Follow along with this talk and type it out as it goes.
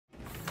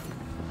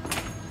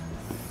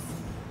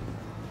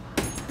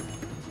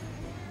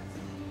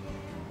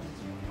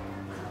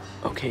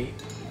Okay,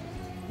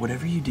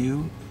 whatever you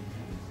do,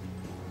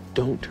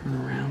 don't turn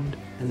around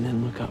and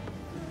then look up.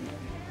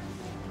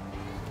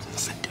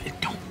 Listen,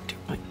 don't do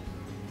it.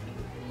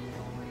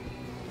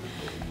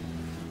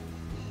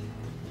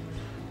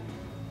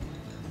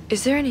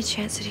 Is there any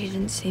chance that he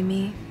didn't see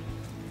me?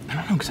 I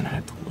don't know, because I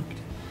have to look.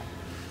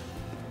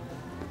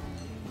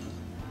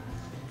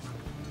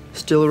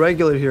 Still a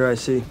regular here, I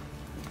see. In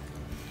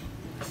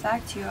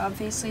fact, you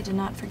obviously did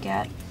not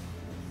forget.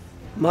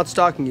 I'm not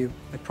stalking you,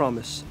 I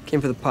promise.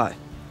 Came for the pie.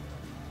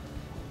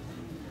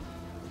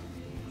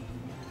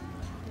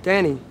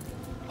 Danny.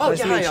 Oh, nice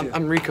yeah, to hi, meet you.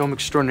 I'm Rico. I'm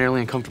extraordinarily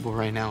uncomfortable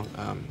right now.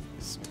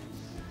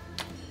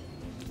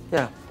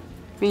 Yeah,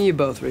 me and you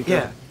both, Rico.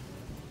 Yeah.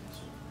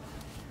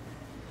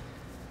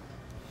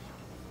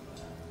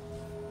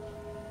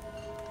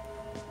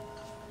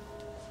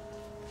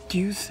 Do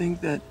you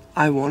think that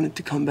I wanted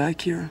to come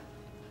back here?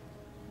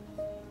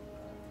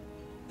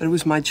 That it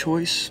was my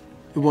choice?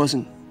 It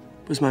wasn't.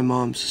 It was my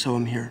mom's, so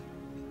I'm here.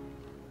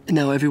 And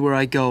now everywhere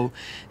I go,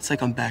 it's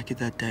like I'm back at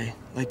that day.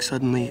 Like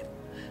suddenly,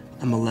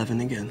 I'm 11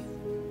 again.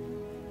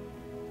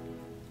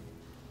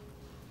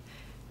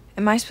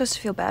 Am I supposed to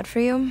feel bad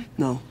for you?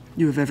 No,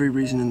 you have every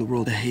reason in the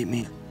world to hate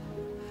me.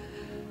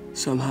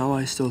 Somehow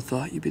I still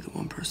thought you'd be the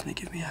one person to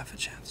give me half a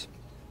chance.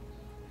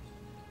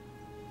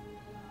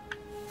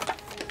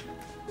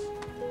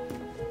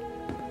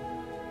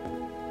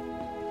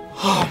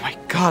 Oh my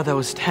God, that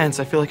was tense.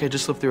 I feel like I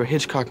just lived through a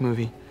Hitchcock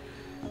movie.